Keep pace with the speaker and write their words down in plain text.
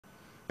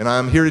And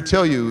I'm here to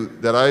tell you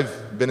that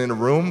I've been in a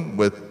room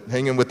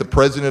hanging with the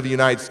President of the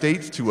United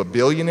States, to a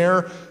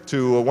billionaire,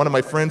 to one of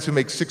my friends who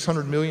makes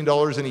 $600 million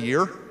in a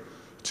year,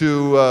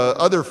 to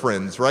other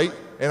friends, right?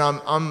 And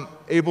I'm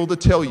able to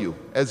tell you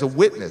as a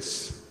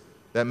witness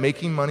that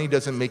making money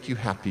doesn't make you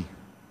happy.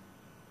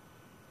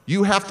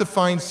 You have to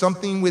find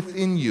something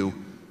within you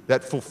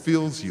that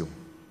fulfills you.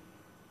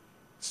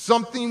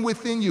 Something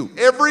within you.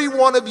 Every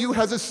one of you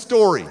has a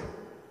story.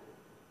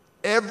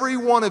 Every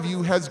one of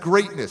you has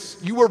greatness.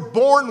 You were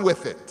born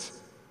with it.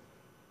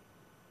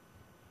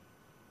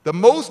 The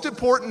most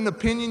important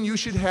opinion you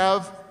should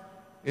have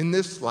in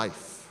this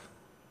life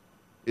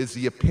is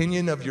the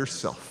opinion of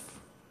yourself,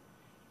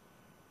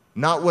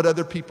 not what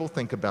other people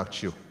think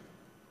about you.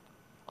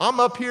 I'm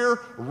up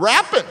here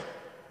rapping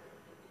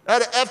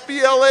at a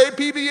FBLA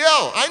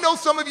PBL. I know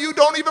some of you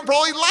don't even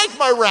probably like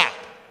my rap.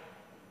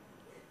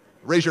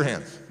 Raise your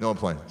hands. No, I'm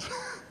playing.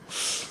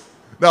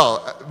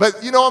 No,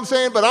 but you know what I'm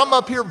saying? But I'm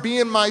up here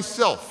being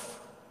myself.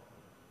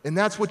 And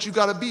that's what you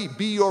got to be.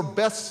 Be your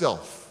best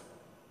self.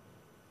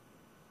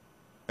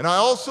 And I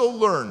also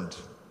learned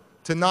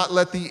to not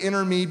let the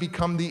inner me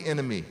become the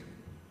enemy.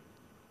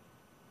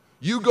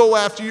 You go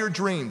after your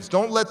dreams.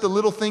 Don't let the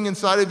little thing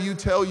inside of you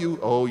tell you,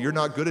 oh, you're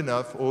not good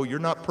enough. Oh, you're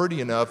not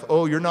pretty enough.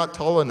 Oh, you're not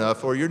tall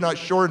enough. Or you're not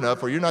short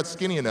enough. Or you're not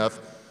skinny enough.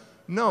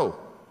 No.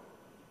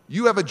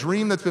 You have a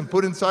dream that's been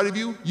put inside of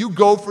you. You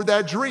go for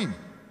that dream.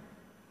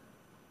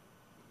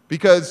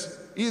 Because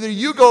either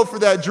you go for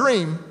that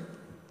dream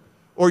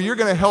or you're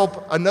going to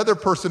help another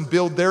person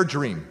build their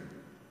dream.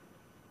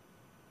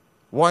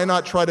 Why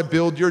not try to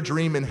build your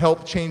dream and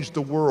help change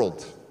the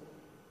world?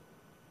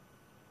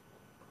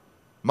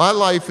 My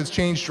life has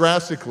changed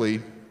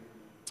drastically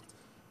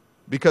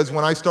because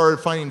when I started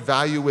finding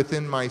value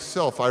within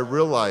myself, I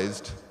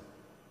realized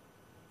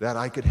that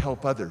I could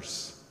help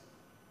others.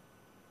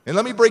 And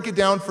let me break it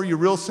down for you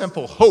real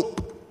simple.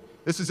 HOPE.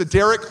 This is a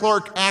Derek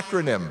Clark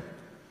acronym.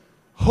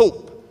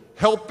 HOPE.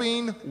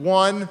 Helping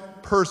one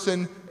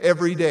person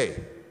every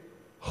day.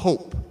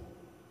 HOPE.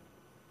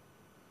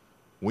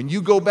 When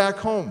you go back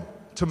home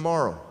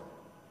tomorrow,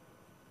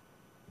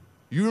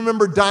 you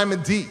remember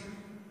Diamond D.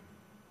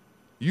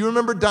 You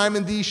remember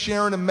Diamond D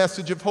sharing a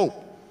message of hope.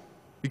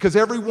 Because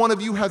every one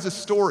of you has a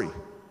story.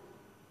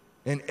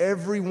 And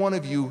every one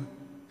of you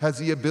has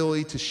the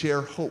ability to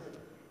share hope.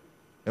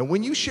 And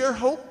when you share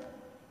hope,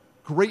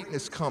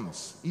 greatness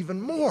comes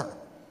even more.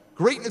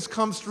 Greatness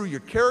comes through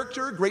your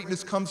character.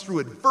 Greatness comes through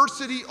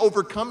adversity,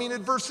 overcoming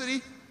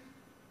adversity.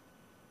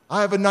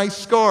 I have a nice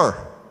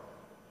scar,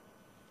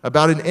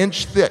 about 1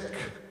 inch thick,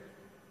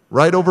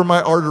 right over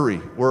my artery,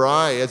 where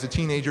I, as a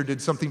teenager, did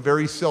something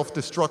very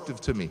self-destructive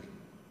to me.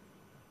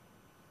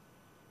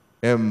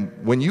 And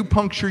when you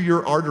puncture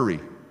your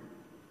artery,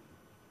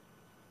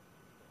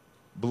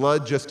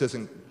 blood just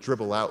doesn't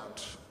dribble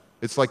out.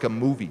 It's like a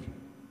movie.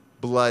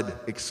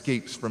 Blood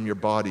escapes from your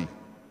body.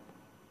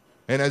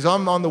 And as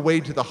I'm on the way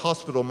to the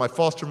hospital, my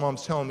foster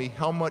mom's telling me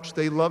how much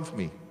they love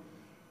me,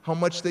 how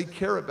much they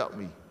care about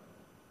me.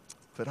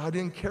 But I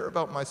didn't care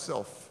about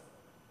myself.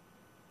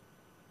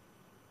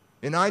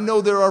 And I know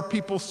there are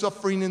people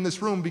suffering in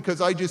this room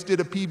because I just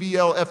did a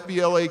PBL,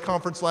 FBLA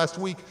conference last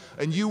week,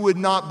 and you would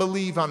not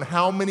believe on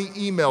how many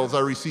emails I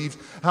received,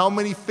 how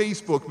many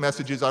Facebook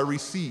messages I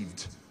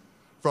received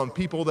from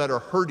people that are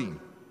hurting.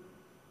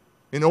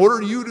 In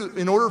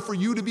order for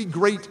you to be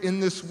great in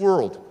this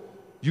world,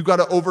 you got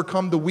to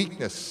overcome the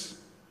weakness.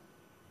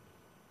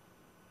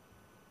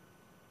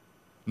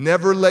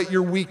 Never let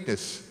your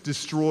weakness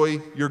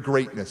destroy your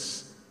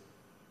greatness.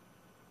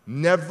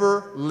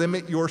 Never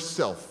limit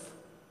yourself.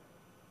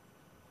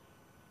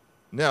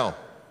 Now,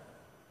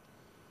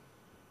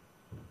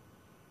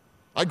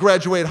 I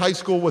graduated high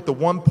school with a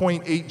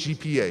 1.8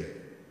 GPA.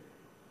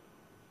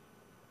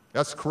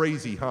 That's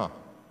crazy, huh?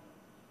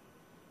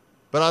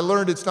 But I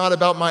learned it's not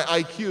about my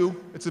IQ,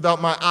 it's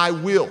about my I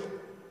will.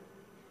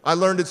 I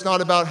learned it's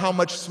not about how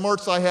much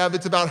smarts I have,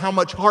 it's about how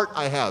much heart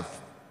I have.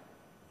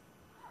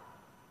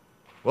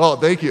 Well,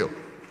 thank you.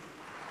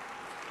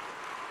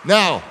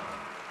 Now,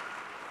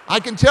 I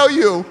can tell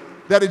you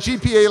that a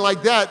GPA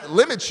like that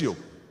limits you.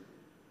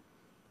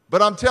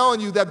 But I'm telling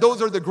you that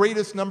those are the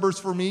greatest numbers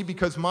for me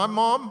because my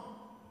mom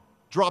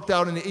dropped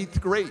out in the 8th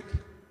grade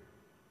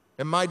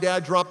and my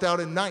dad dropped out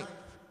in 9th.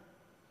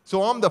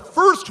 So I'm the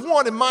first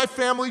one in my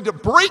family to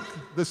break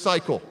the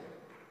cycle.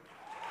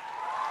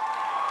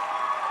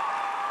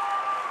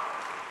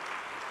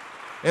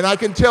 And I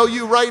can tell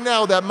you right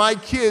now that my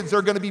kids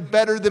are going to be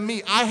better than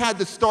me. I had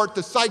to start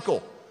the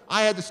cycle.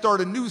 I had to start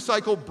a new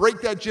cycle,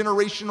 break that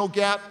generational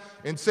gap,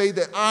 and say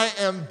that I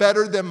am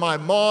better than my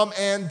mom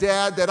and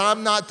dad, that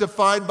I'm not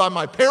defined by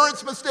my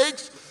parents'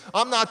 mistakes.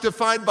 I'm not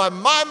defined by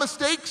my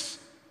mistakes.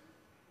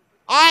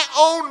 I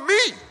own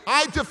me.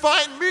 I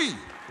define me,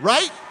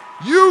 right?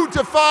 You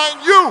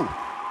define you.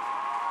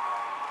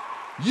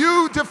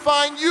 You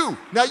define you.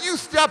 Now you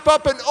step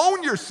up and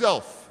own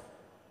yourself.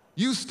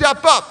 You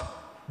step up.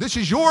 This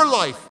is your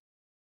life.